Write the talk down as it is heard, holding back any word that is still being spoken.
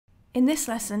In this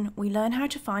lesson, we learn how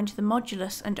to find the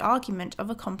modulus and argument of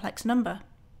a complex number.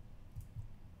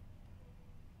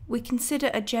 We consider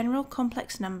a general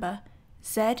complex number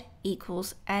z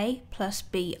equals a plus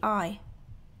bi.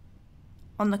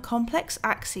 On the complex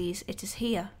axes it is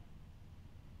here,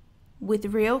 with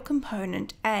real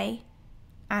component a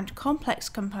and complex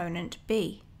component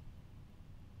b.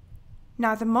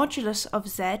 Now the modulus of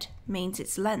z means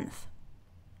its length.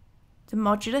 The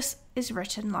modulus is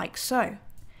written like so,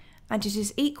 and it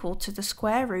is equal to the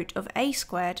square root of a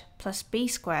squared plus b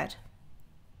squared.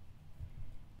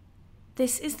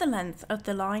 This is the length of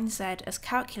the line z as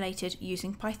calculated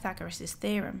using Pythagoras'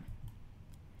 theorem.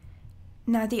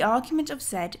 Now the argument of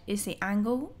z is the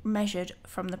angle measured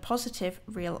from the positive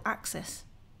real axis.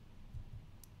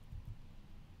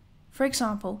 For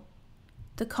example,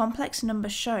 the complex number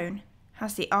shown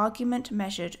has the argument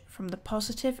measured from the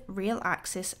positive real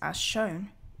axis as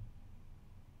shown.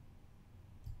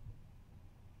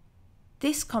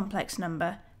 This complex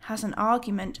number has an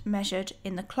argument measured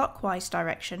in the clockwise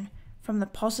direction from the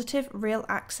positive real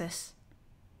axis.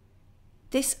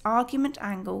 This argument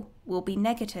angle will be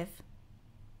negative.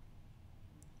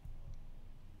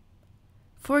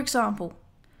 For example,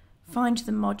 find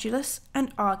the modulus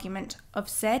and argument of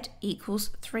z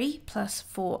equals 3 plus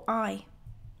 4i.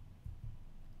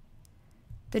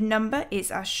 The number is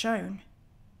as shown.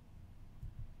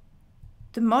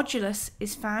 The modulus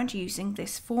is found using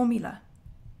this formula.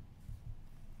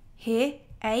 Here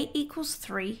a equals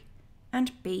 3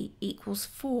 and b equals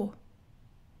 4.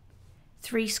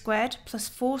 3 squared plus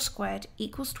 4 squared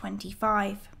equals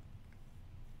 25.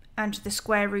 And the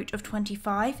square root of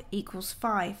 25 equals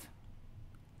 5.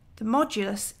 The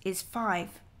modulus is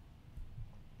 5.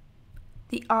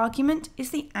 The argument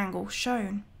is the angle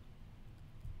shown.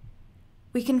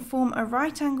 We can form a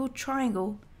right-angled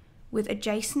triangle with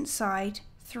adjacent side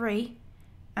 3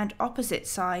 and opposite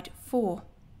side 4.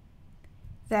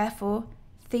 Therefore,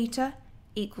 theta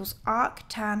equals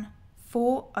arctan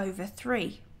 4 over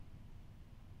 3.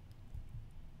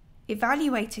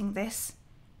 Evaluating this,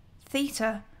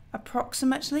 theta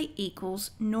approximately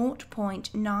equals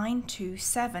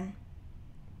 0.927.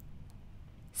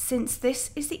 Since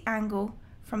this is the angle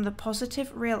from the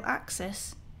positive real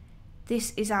axis,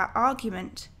 this is our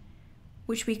argument,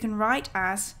 which we can write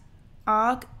as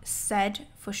arg-z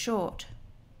for short.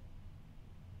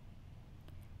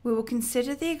 We will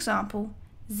consider the example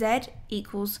z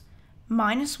equals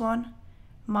 -1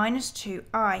 minus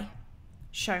 2i,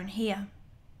 shown here.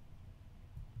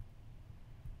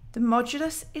 The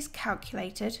modulus is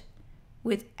calculated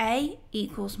with a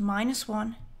equals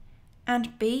 -1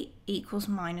 and b equals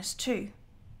 -2.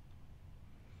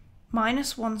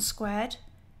 -1 squared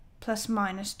plus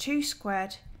 -2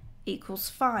 squared equals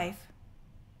 5.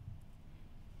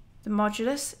 The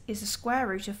modulus is the square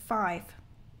root of 5.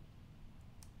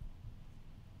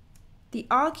 The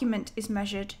argument is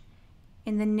measured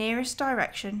in the nearest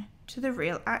direction to the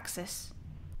real axis,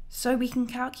 so we can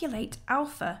calculate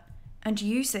alpha and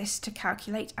use this to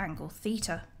calculate angle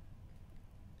theta.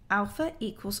 Alpha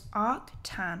equals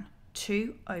arctan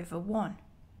 2 over 1,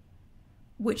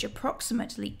 which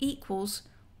approximately equals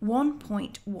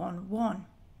 1.11.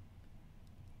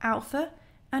 Alpha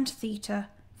and theta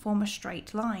form a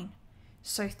straight line,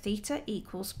 so theta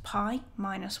equals pi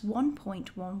minus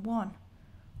 1.11,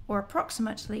 or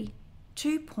approximately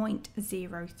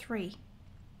 2.03.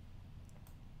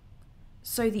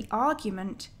 So the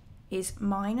argument is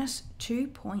minus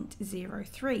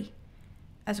 2.03,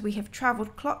 as we have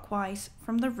travelled clockwise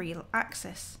from the real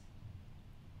axis.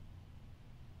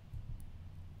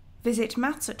 Visit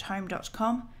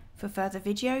mathsathome.com for further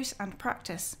videos and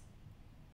practice.